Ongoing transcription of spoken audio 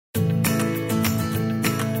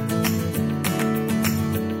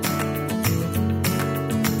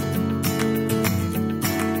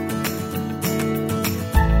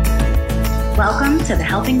Welcome to the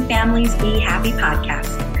Helping Families Be Happy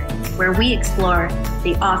podcast, where we explore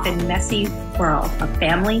the often messy world of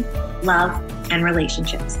family, love, and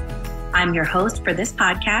relationships. I'm your host for this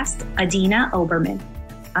podcast, Adina Oberman.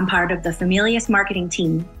 I'm part of the Familius marketing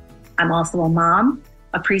team. I'm also a mom,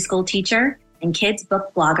 a preschool teacher, and kids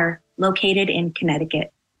book blogger located in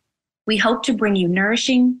Connecticut. We hope to bring you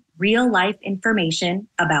nourishing, real-life information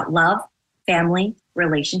about love, family,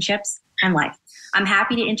 relationships, and life. I'm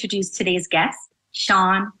happy to introduce today's guest,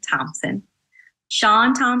 Shaun Thompson.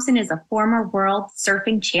 Shaun Thompson is a former world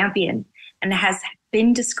surfing champion and has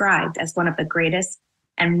been described as one of the greatest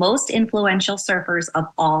and most influential surfers of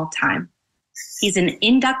all time. He's an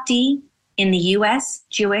inductee in the U.S.,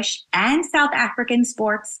 Jewish, and South African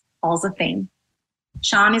Sports Halls of Fame.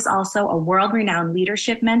 Shaun is also a world-renowned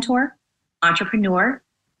leadership mentor, entrepreneur,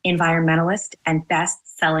 environmentalist, and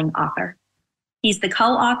best-selling author. He's the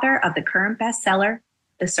co-author of the current bestseller,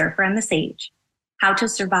 The Surfer and the Sage, How to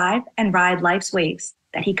Survive and Ride Life's Waves,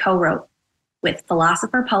 that he co-wrote with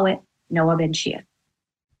philosopher-poet Noah Ben-Shia.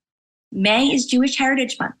 May is Jewish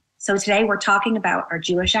Heritage Month, so today we're talking about our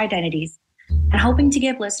Jewish identities and hoping to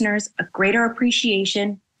give listeners a greater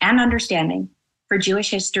appreciation and understanding for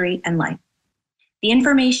Jewish history and life. The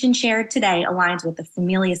information shared today aligns with the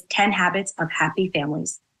Familius 10 Habits of Happy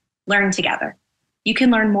Families. Learn together. You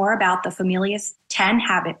can learn more about the Familius 10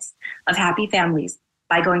 Habits of Happy Families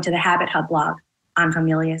by going to the Habit Hub blog on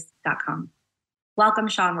familius.com. Welcome,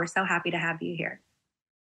 Shaun. We're so happy to have you here.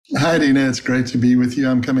 Hi, Adina. It's great to be with you.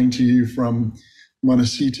 I'm coming to you from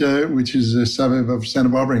Montecito, which is a suburb of Santa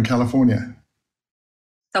Barbara in California.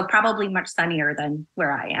 So probably much sunnier than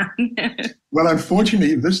where I am. Well,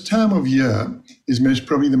 unfortunately, this time of year is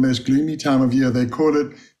probably the most gloomy time of year. They call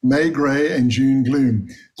it May gray and June gloom.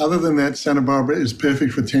 Other than that, Santa Barbara is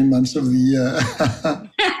perfect for 10 months of the year.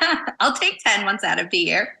 I'll take 10 months out of the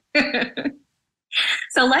year.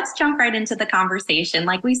 So let's jump right into the conversation.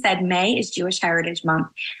 Like we said, May is Jewish Heritage Month,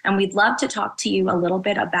 and we'd love to talk to you a little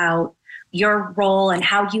bit about your role and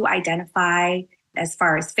how you identify as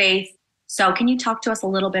far as faith. So can you talk to us a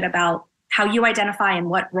little bit about how you identify and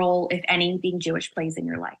what role, if any, being Jewish plays in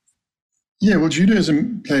your life? Yeah, well,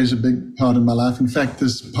 Judaism plays a big part in my life. In fact,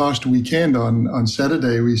 this past weekend on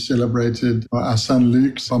Saturday, we celebrated our son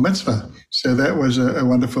Luke's bar mitzvah. So that was a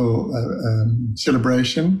wonderful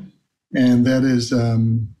celebration. And that is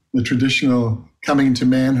the traditional coming into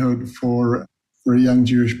manhood for a young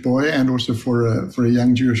Jewish boy and also for a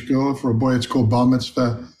young Jewish girl. For a boy, it's called bar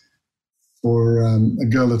mitzvah. For a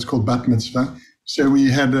girl, it's called bat mitzvah. So we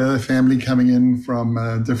had a family coming in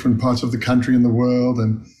from different parts of the country and the world.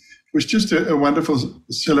 And it was just a wonderful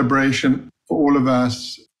celebration for all of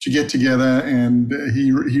us to get together. And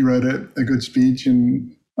he wrote a good speech,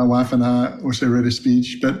 and my wife and I also read a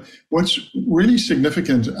speech. But what's really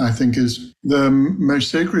significant, I think, is the most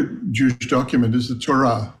sacred Jewish document is the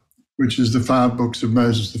Torah, which is the 5 books of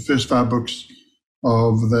Moses, the first 5 books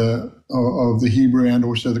of the Hebrew and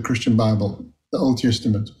also the Christian Bible, the Old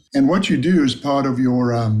Testament. And what you do as part of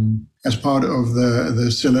your as part of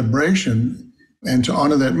the celebration and to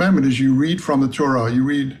honor that moment is you read from the Torah. You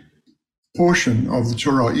read a portion of the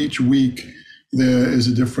Torah. Each week there is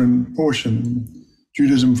a different portion.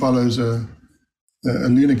 Judaism follows a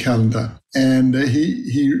lunar calendar. And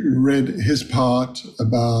he read his part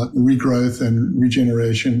about regrowth and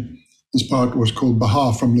regeneration. His part was called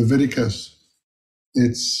Bahar from Leviticus.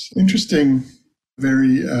 It's interesting,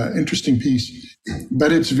 very interesting piece,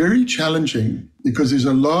 but it's very challenging because there's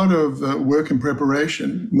a lot of work and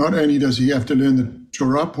preparation. Not only does he have to learn the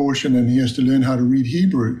Torah portion, and he has to learn how to read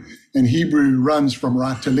Hebrew, and Hebrew runs from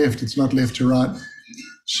right to left. It's not left to right.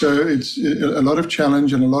 So it's a lot of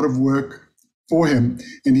challenge and a lot of work for him.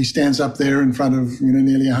 And he stands up there in front of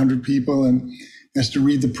nearly 100 people and has to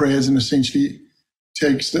read the prayers and essentially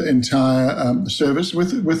takes the entire service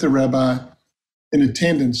with the rabbi in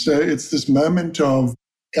attendance. So it's this moment of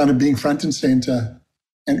kind of being front and center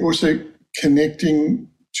and also connecting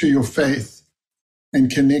to your faith and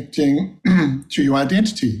connecting to your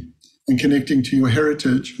identity and connecting to your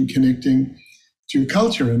heritage and connecting to your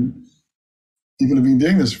culture. And people have been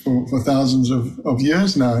doing this for thousands of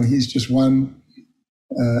years now, and he's just one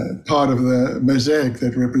part of the mosaic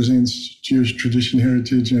that represents Jewish tradition,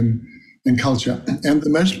 heritage, and culture. And the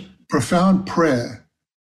most profound prayer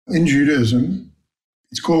in Judaism,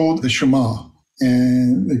 it's called the Shema.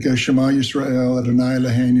 And it goes, Shema Yisrael, Adonai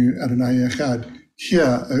Eloheinu, Adonai Echad.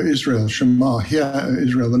 Hear, O Israel, Shema, hear, O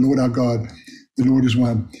Israel, the Lord our God, the Lord is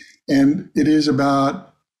one. And it is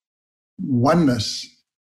about oneness,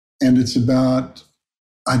 and it's about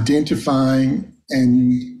identifying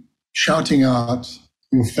and shouting out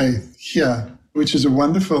your faith. Hear, which is a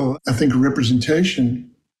wonderful, I think,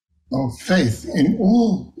 representation of faith in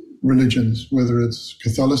all religions, whether it's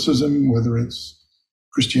Catholicism, whether it's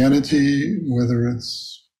Christianity, whether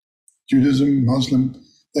it's Judaism, Muslim,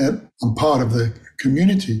 that I'm part of the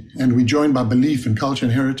community and we join by belief and culture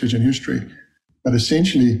and heritage and history. But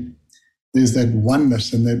essentially, there's that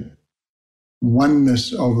oneness and that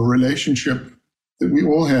oneness of a relationship that we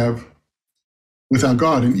all have with our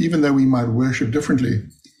God. And even though we might worship differently,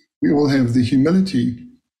 we all have the humility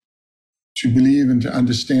to believe and to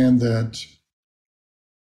understand that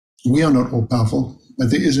we are not all powerful,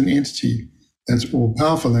 but there is an entity that's all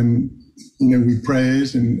powerful. And, we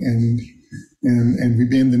praise and we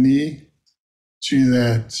bend the knee to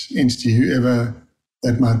that entity, whoever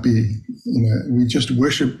that might be. We just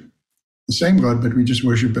worship the same God, but we just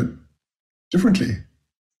worship it differently.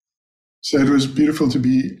 So it was beautiful to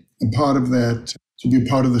be a part of that, to be a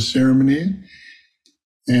part of the ceremony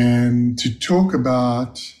and to talk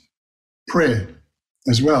about prayer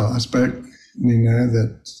as well. I spoke,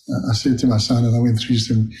 that I said to my son, and I went through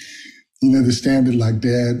some, the standard like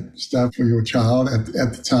dad stuff for your child at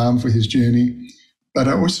the time for his journey. But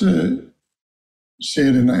I also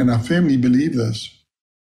said, and I firmly believe this,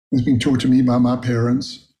 it's been taught to me by my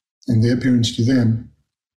parents and their parents to them,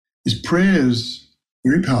 is prayer is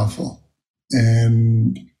very powerful.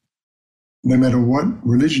 And no matter what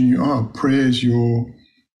religion you are, prayer is your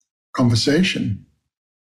conversation.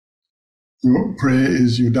 Your prayer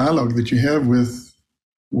is your dialogue that you have with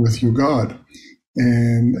your God.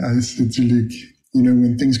 And I said to Luke,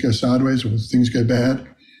 when things go sideways or things go bad,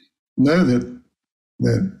 know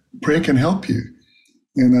that prayer can help you.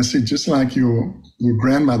 And I said, just like your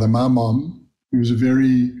grandmother, my mom, who was a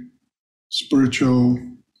very spiritual,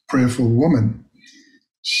 prayerful woman,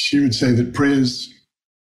 she would say that prayer is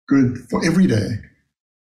good for every day.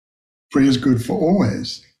 Prayer is good for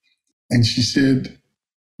always. And she said,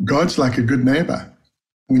 God's like a good neighbor.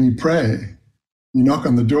 When you pray, you knock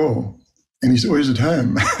on the door, and he's always at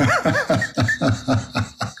home.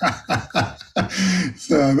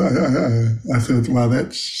 So I thought, wow,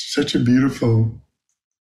 that's such a beautiful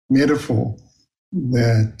metaphor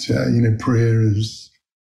that, prayer is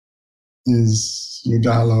your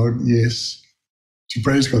dialogue, yes, to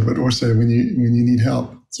praise God, but also when you need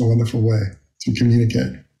help, it's a wonderful way to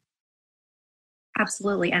communicate.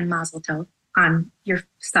 Absolutely. And mazel tov on your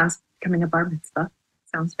son's becoming a bar mitzvah.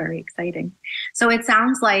 Sounds very exciting. So it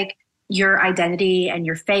sounds like your identity and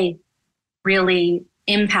your faith really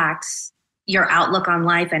impacts your outlook on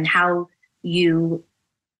life and how you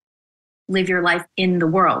live your life in the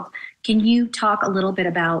world. Can you talk a little bit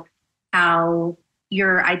about how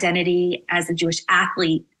your identity as a Jewish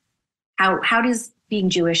athlete, how does being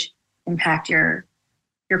Jewish impact your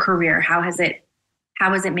career? How has it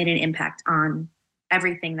made an impact on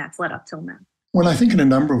everything that's led up till now? Well, I think in a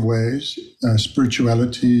number of ways,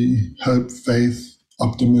 spirituality, hope, faith,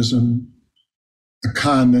 optimism, a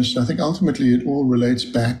kindness. I think ultimately it all relates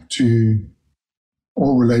back to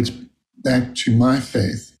my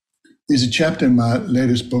faith. There's a chapter in my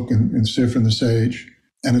latest book in Sefer and the Sage,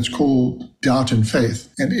 and it's called Doubt and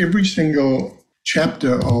Faith. And every single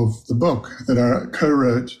chapter of the book that I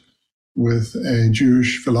co-wrote with a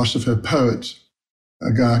Jewish philosopher poet,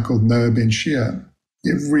 a guy called Noah Ben Shia,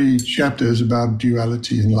 every chapter is about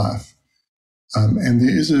duality in life. And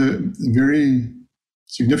there is a very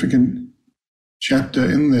significant chapter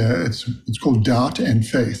in there. It's called Doubt and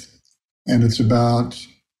Faith. And it's about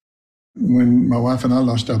when my wife and I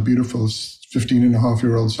lost our beautiful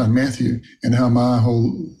 15-and-a-half-year-old son, Matthew, and how my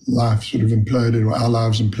whole life sort of imploded, or our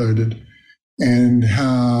lives imploded, and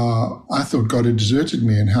how I thought God had deserted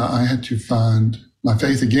me and how I had to find my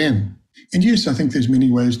faith again. And yes, I think there's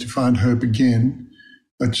many ways to find hope again,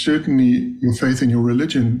 but certainly your faith in your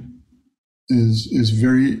religion is a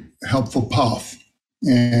very helpful path.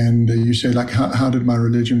 And you say, like, how did my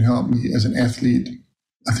religion help me as an athlete?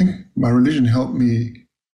 I think my religion helped me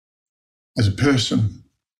as a person.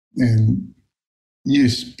 And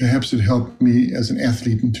yes, perhaps it helped me as an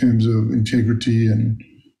athlete in terms of integrity and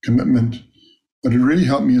commitment, but it really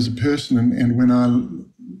helped me as a person. And when I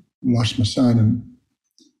lost my son, and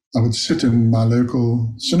I would sit in my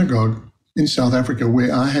local synagogue in South Africa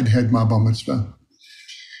where I had my bar mitzvah.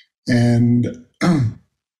 And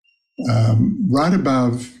right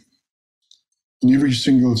above, in every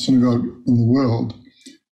single synagogue in the world,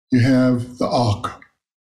 you have the Ark,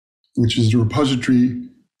 which is the repository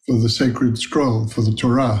for the sacred scroll, for the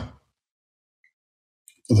Torah,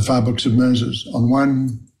 for the 5 books of Moses, on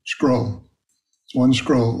one scroll. It's one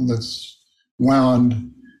scroll that's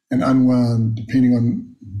wound and unwound, depending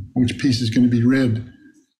on which piece is going to be read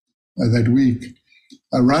that week.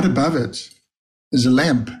 Right above it is a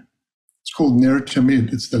lamp. It's called Ner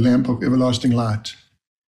Tamid. It's the lamp of everlasting light.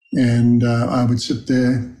 And I would sit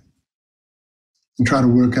there and try to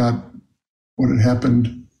work out what had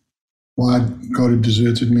happened, why God had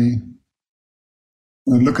deserted me.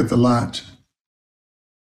 And I'd look at the light.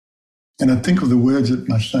 And I'd think of the words that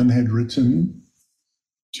my son had written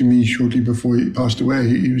to me shortly before he passed away.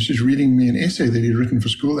 He was just reading me an essay that he'd written for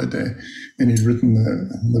school that day. And he'd written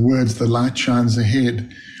the words, "The light shines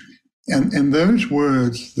ahead." And those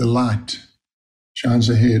words, the light shines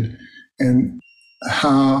ahead, and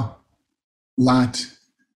how light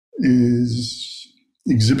is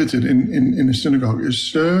exhibited in a synagogue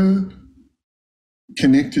is so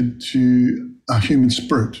connected to our human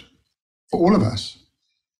spirit for all of us.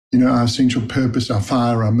 Our essential purpose, our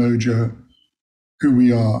fire, our mojo, who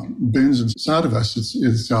we are, burns inside of us.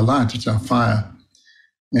 It's our light, it's our fire.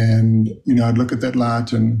 And, I'd look at that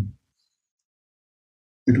light and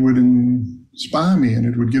it would inspire me and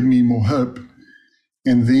it would give me more hope.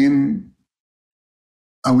 And then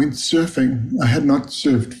I went surfing. I had not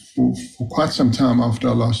surfed for quite some time after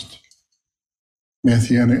I lost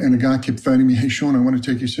Matthew. And a guy kept phoning me, "Hey, Shaun, I want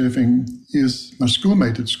to take you surfing. Here's my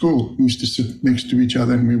schoolmate at school. We used to sit next to each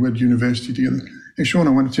other and we were at university together. Hey, Shaun,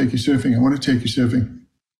 I want to take you surfing. I want to take you surfing."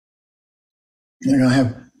 And I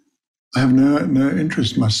have no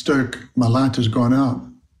interest. My light has gone out.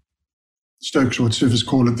 Stoke's what surfers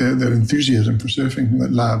call it, their enthusiasm for surfing,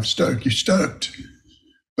 that love, stoke, you're stoked.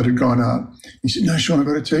 But it had gone out. He said, "No, Shaun, I've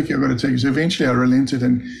got to take you. So eventually I relented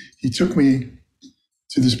and he took me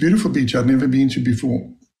to this beautiful beach I'd never been to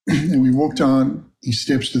before. And we walked down these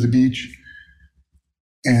steps to the beach.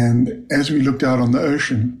 And as we looked out on the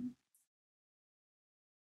ocean,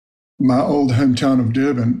 my old hometown of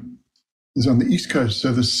Durban is on the East Coast.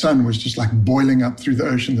 So the sun was just like boiling up through the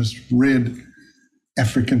ocean, this red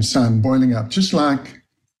African sun boiling up, just like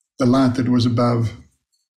the light that was above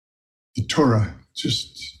the Torah.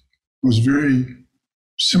 Just was very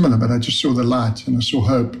similar, but I just saw the light and I saw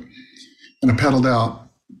hope. And I paddled out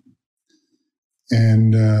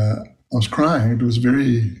and I was crying. It was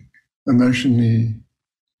very emotionally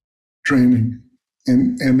draining.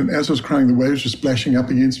 And as I was crying, the waves were splashing up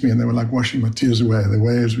against me and they were like washing my tears away. The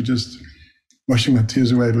waves were just washing my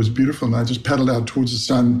tears away. It was beautiful. And I just paddled out towards the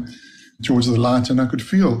sun, towards the light, and I could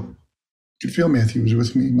feel Matthew was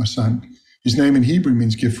with me, my son. His name in Hebrew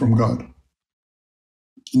means gift from God.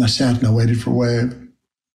 And I sat and I waited for a wave.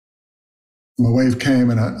 My wave came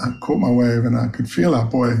and I caught my wave and I could feel our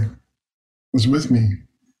boy was with me.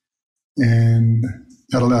 And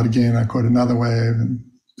paddled out again, I caught another wave, and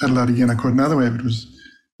paddled out again, I caught another wave. It was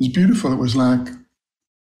beautiful. It was like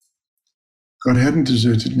God hadn't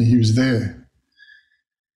deserted me. He was there.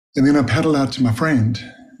 And then I paddled out to my friend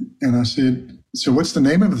and I said, "So what's the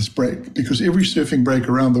name of this break?" Because every surfing break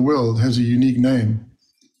around the world has a unique name.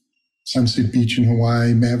 Sunset Beach in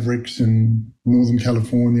Hawaii, Mavericks in Northern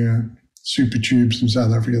California, Super Tubes in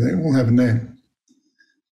South Africa, they all have a name.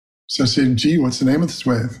 So I said, "Gee, what's the name of this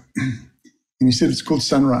wave?" And he said, "It's called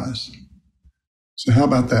Sunrise." So how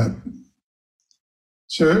about that?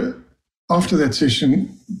 So after that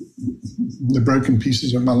session, the broken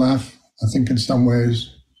pieces of my life, I think in some ways,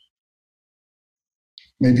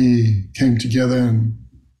 maybe came together and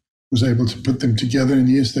was able to put them together. And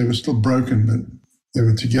yes, they were still broken, but they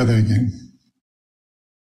were together again.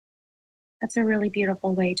 That's a really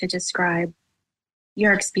beautiful way to describe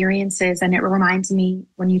your experiences. And it reminds me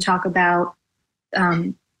when you talk about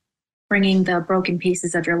bringing the broken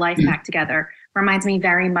pieces of your life back together, reminds me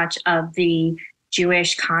very much of the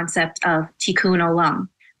Jewish concept of tikkun olam,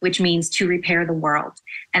 which means to repair the world.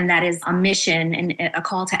 And that is a mission and a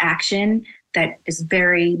call to action that is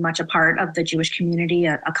very much a part of the Jewish community,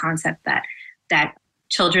 a concept that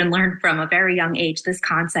children learn from a very young age, this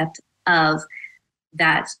concept of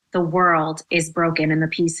that the world is broken and the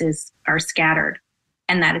pieces are scattered,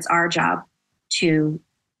 and that it's our job to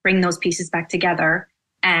bring those pieces back together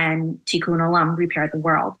and tikkun olam, repair the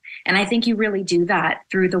world. And I think you really do that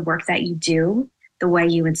through the work that you do, the way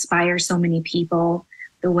you inspire so many people,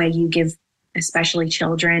 the way you give, especially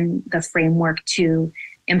children, the framework to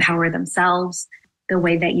empower themselves, the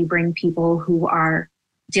way that you bring people who are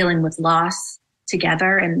dealing with loss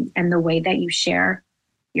together, and the way that you share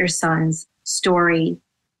your son's story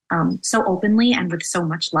so openly and with so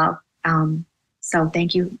much love. So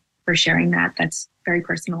thank you for sharing that. That's very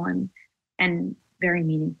personal and very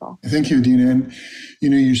meaningful. Thank you, Adina. And,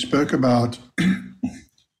 you spoke about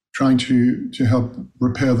trying to help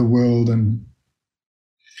repair the world and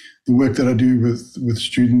the work that I do with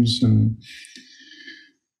students. And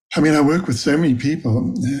I work with so many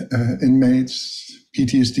people, inmates,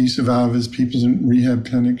 PTSD survivors, people in rehab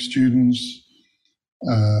clinics, students,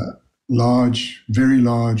 very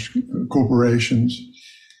large corporations.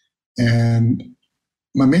 And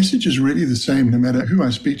my message is really the same no matter who I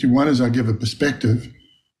speak to. One is I give a perspective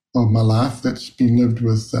of my life that's been lived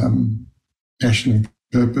with passion and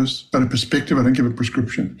purpose, but a perspective. I don't give a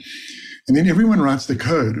prescription. And then everyone writes the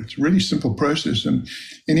code. It's a really simple process, and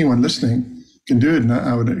anyone listening can do it. And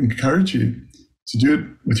I would encourage you to do it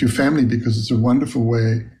with your family, because it's a wonderful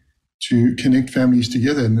way to connect families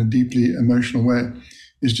together in a deeply emotional way.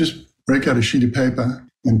 Is just break out a sheet of paper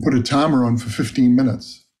and put a timer on for 15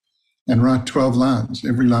 minutes and write 12 lines,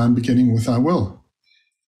 every line beginning with I will.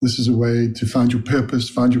 This is a way to find your purpose,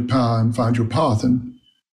 find your power, and find your path. And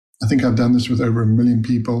I think I've done this with over 1 million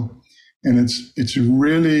people. And it's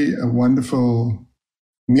really a wonderful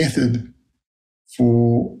method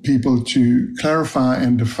for people to clarify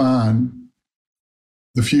and define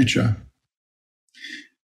the future.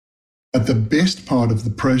 But the best part of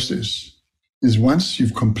the process is, once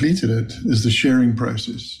you've completed it, is the sharing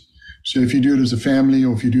process. So if you do it as a family,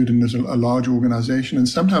 or if you do it in a large organization, and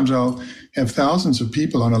sometimes I'll have thousands of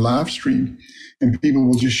people on a live stream, and people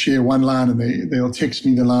will just share one line, and they'll text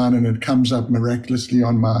me the line, and it comes up miraculously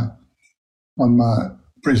on my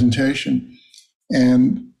presentation.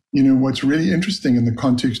 And what's really interesting in the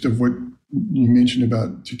context of what you mentioned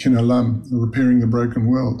about tikkun olam, repairing the broken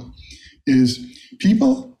world, is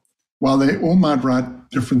people, while they all might write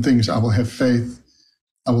different things, I will have faith,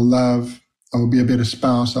 I will love, I will be a better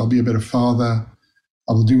spouse, I'll be a better father,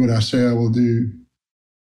 I will do what I say I will do.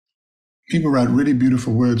 People write really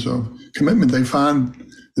beautiful words of commitment. They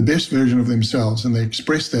find the best version of themselves, and they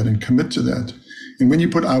express that and commit to that. And when you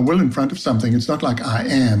put I will in front of something, it's not like I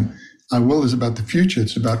am. I will is about the future.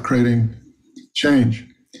 It's about creating change.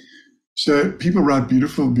 So people write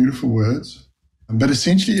beautiful, beautiful words, but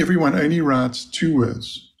essentially everyone only writes 2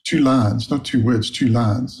 words, 2 lines, not 2 words, 2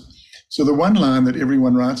 lines. So the one line that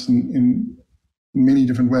everyone writes in many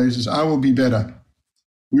different ways is I will be better.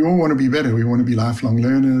 We all want to be better. We want to be lifelong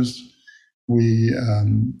learners. We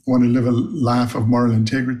want to live a life of moral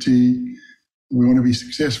integrity. We want to be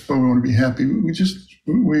successful. We want to be happy. We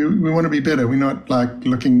want to be better. We're not like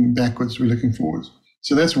looking backwards. We're looking forwards.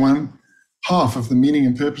 So that's one half of the meaning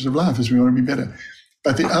and purpose of life, is we want to be better.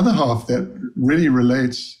 But the other half that really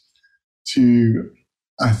relates to,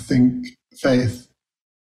 I think, faith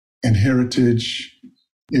and heritage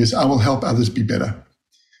is I will help others be better.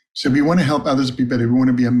 So we want to help others be better. We want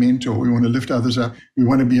to be a mentor. We want to lift others up. We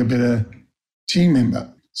want to be a better team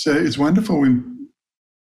member. So it's wonderful when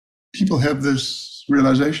people have this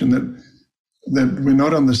realization that we're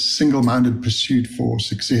not on this single-minded pursuit for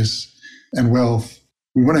success and wealth.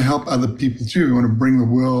 We want to help other people too. We want to bring the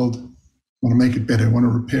world, want to make it better, want to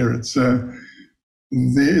repair it. So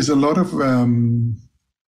there is a lot of,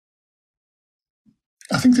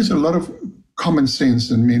 I think there's a lot of common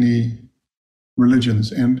sense in many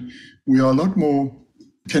religions, and we are a lot more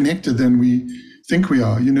connected than we think we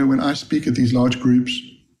are. When I speak at these large groups,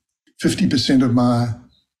 50% of my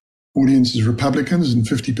audience is Republicans and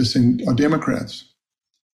 50% are Democrats.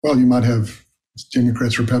 Well, you might have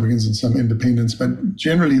Democrats, Republicans, and some independents, but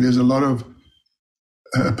generally there's a lot of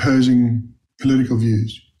opposing political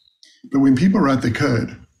views. But when people write the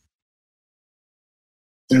code,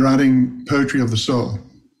 they're writing poetry of the soul.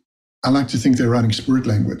 I like to think they're writing spirit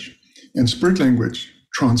language. And spirit language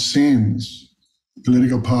transcends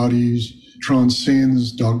political parties,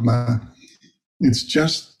 transcends dogma. It's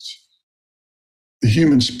just the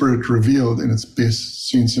human spirit revealed in its best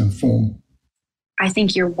sense and form. I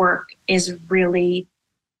think your work is really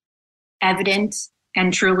evident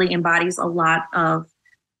and truly embodies a lot of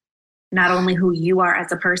not only who you are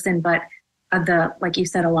as a person, but like you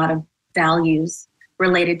said, a lot of values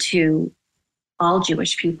related to all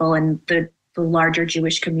Jewish people and the larger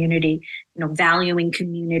Jewish community, valuing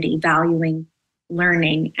community, valuing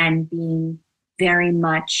learning, and being very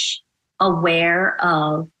much aware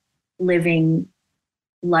of living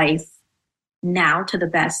life now to the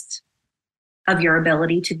best of your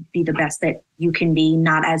ability to be the best that you can be,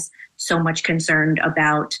 not as so much concerned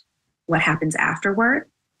about what happens afterward.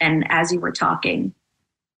 And as you were talking,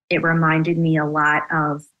 it reminded me a lot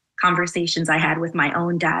of conversations I had with my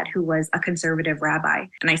own dad, who was a conservative rabbi.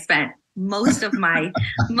 And I spent most of my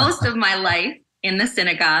life in the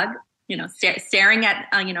synagogue, staring at,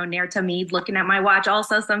 Ner Tamid, looking at my watch,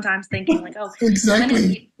 also sometimes thinking like, oh,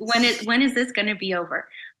 exactly. When is this going to be over?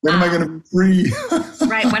 When am I going to be free?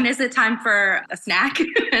 Right. When is it time for a snack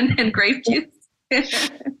and grape juice?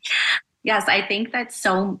 Yes, I think I've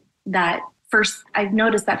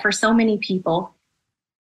noticed that for so many people,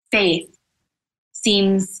 faith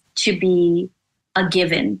seems to be a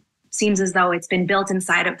given seems as though it's been built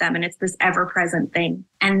inside of them and it's this ever-present thing.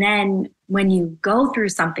 And then when you go through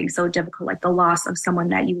something so difficult, like the loss of someone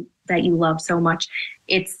that you love so much,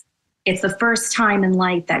 it's the first time in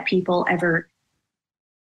life that people ever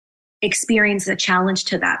experience a challenge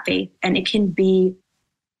to that faith. And it can be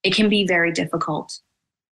very difficult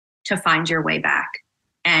to find your way back.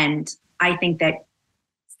 And I think that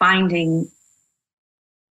finding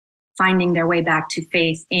their way back to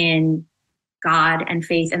faith in God and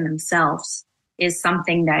faith in themselves is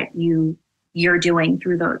something that you're doing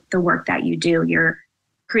through the work that you do. You're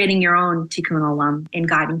creating your own tikkun olam in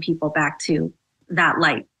guiding people back to that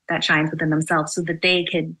light that shines within themselves so that they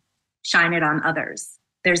can shine it on others.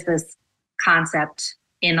 There's this concept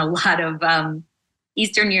in a lot of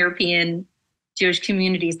Eastern European Jewish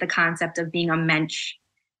communities, the concept of being a Mensch.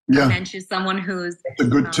 Yeah. A Mensch is someone who's... That's a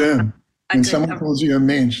good term. When someone calls you a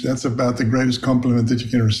Mensch, that's about the greatest compliment that you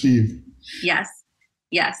can receive. Yes.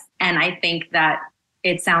 And I think that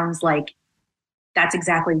it sounds like that's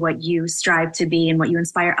exactly what you strive to be and what you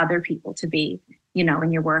inspire other people to be,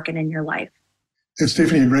 in your work and in your life. It's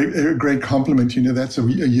definitely a great compliment. That's a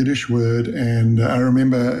Yiddish word. And I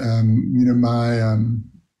remember, my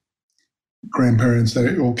grandparents,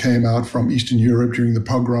 they all came out from Eastern Europe during the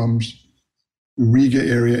pogroms, Riga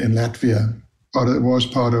area in Latvia. It was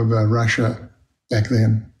part of Russia back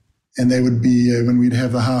then. And they would be, when we'd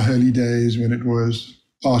have the high holy days, when it was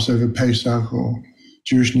Passover, Pesach, or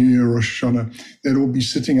Jewish New Year, Rosh Hashanah, they'd all be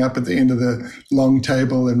sitting up at the end of the long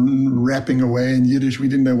table and rapping away in Yiddish. We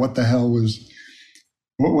didn't know what the hell was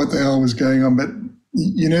going on. But,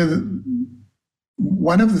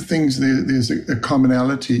 one of the things, there's a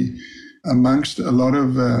commonality amongst a lot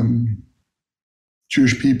of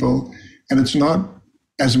Jewish people, and it's not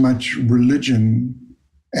as much religion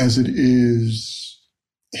as it is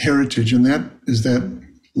heritage, and that is that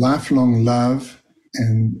lifelong love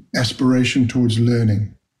and aspiration towards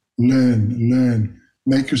learning. Learn,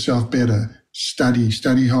 make yourself better,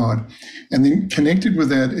 study hard. And then connected with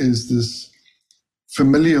that is this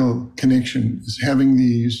familial connection, is having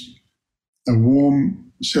these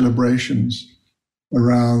warm celebrations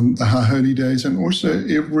around the high holy days, and also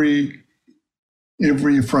every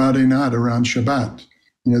Friday night around Shabbat,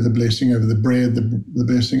 the blessing over the bread, the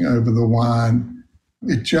blessing over the wine.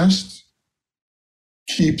 It just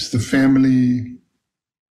keeps the family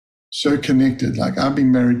so connected. Like, I've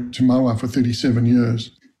been married to my wife for 37 years,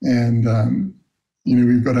 and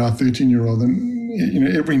we've got our 13-year-old,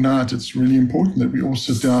 and every night it's really important that we all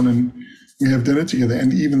sit down and we have dinner together.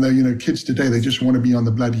 And even though kids today, they just want to be on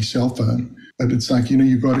the bloody cell phone, but it's like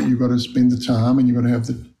you've got to spend the time, and you've got to have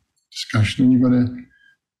the discussion, and you've got to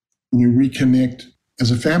reconnect as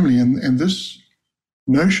a family. And this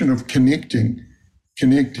notion of connecting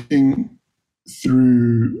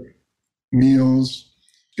through meals,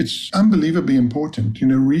 it's unbelievably important.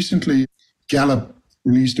 Recently Gallup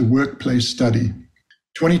released a workplace study,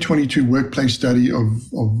 2022 workplace study of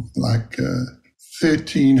like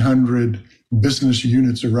 1,300 business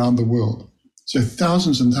units around the world. So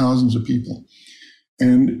thousands and thousands of people.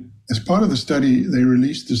 And as part of the study, they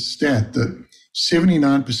released this stat that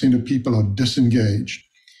 79% of people are disengaged.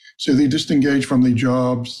 So they're disengaged from their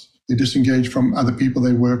jobs, they're disengaged from other people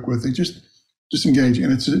they work with, they just disengage.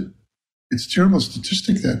 And it's a terrible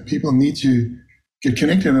statistic that people need to get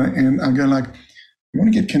connected. And I go like, you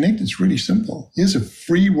want to get connected? It's really simple. Here's a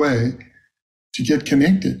free way to get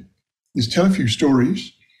connected, is tell a few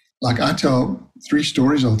stories. Like, I tell 3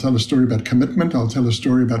 stories. I'll tell a story about commitment, I'll tell a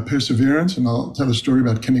story about perseverance, and I'll tell a story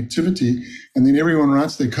about connectivity. And then everyone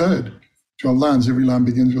writes their code. 12 lines, every line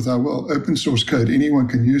begins with our will. Open source code, anyone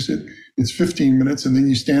can use it. It's 15 minutes, and then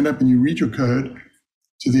you stand up and you read your code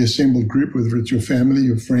to the assembled group, whether it's your family,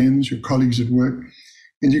 your friends, your colleagues at work,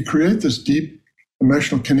 and you create this deep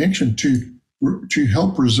emotional connection to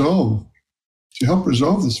help resolve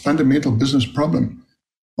this fundamental business problem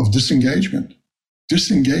of disengagement.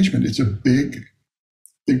 Disengagement, it's a big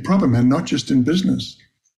problem, and not just in business.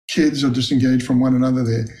 Kids are disengaged from one another.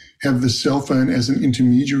 They have the cell phone as an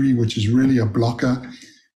intermediary, which is really a blocker.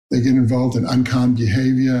 They get involved in unkind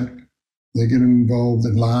behavior. They get involved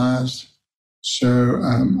in lies. So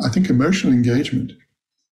I think emotional engagement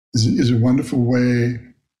is a wonderful way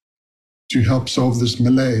to help solve this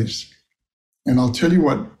malaise. And I'll tell you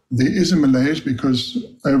what, there is a malaise, because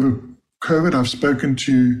over COVID, I've spoken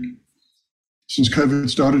to, since COVID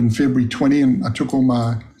started in February 20, and I took all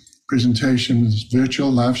my presentations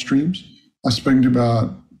virtual, live streams. I've spoken to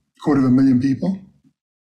about 250,000 people.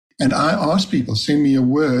 And I asked people, send me one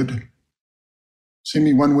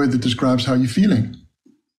word that describes how you're feeling.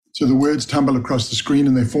 So the words tumble across the screen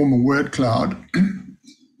and they form a word cloud.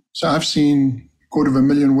 So I've seen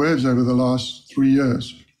 250,000 words over the last 3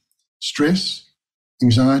 years. Stress,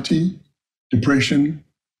 anxiety, depression,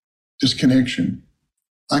 disconnection.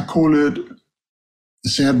 I call it the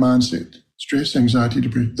sad mindset. Stress, anxiety,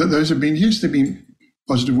 depression. Those have been, yes, they've been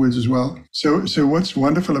positive words as well. So what's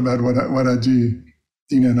wonderful about what I do,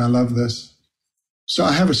 Dina, and I love this. So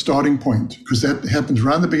I have a starting point, because that happens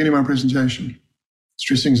right at the beginning of my presentation.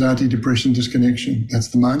 Stress, anxiety, depression, disconnection. That's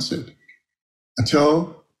the mindset. I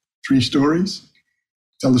tell 3 stories.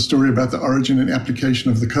 Tell the story about the origin and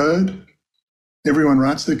application of the code. Everyone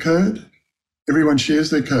writes their code. Everyone shares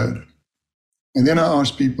their code. And then I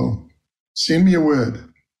ask people, send me a word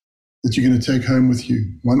that you're going to take home with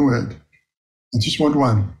you. One word. I just want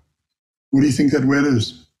one. What do you think that word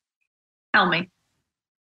is? Tell me.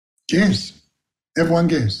 Guess. Have one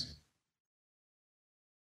guess.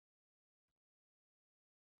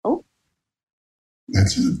 Oh.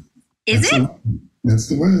 That's it. Is it? That's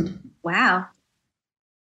the word. Wow.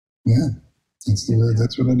 Yeah, that's the word.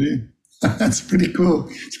 That's what I do. That's pretty cool.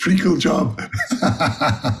 It's a pretty cool job.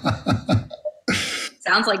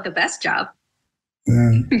 Sounds like the best job.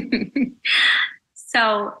 Yeah.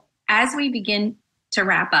 So as we begin to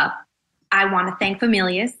wrap up, I want to thank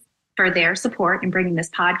Familius for their support in bringing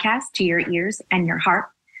this podcast to your ears and your heart.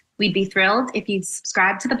 We'd be thrilled if you'd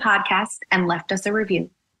subscribe to the podcast and left us a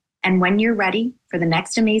review. And when you're ready for the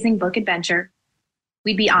next amazing book adventure,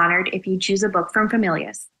 we'd be honored if you choose a book from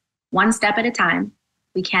Familius. One step at a time,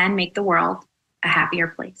 we can make the world a happier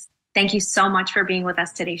place. Thank you so much for being with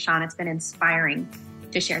us today, Shaun. It's been inspiring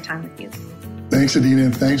to share time with you. Thanks,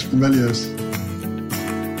 Adina. Thanks, Familius.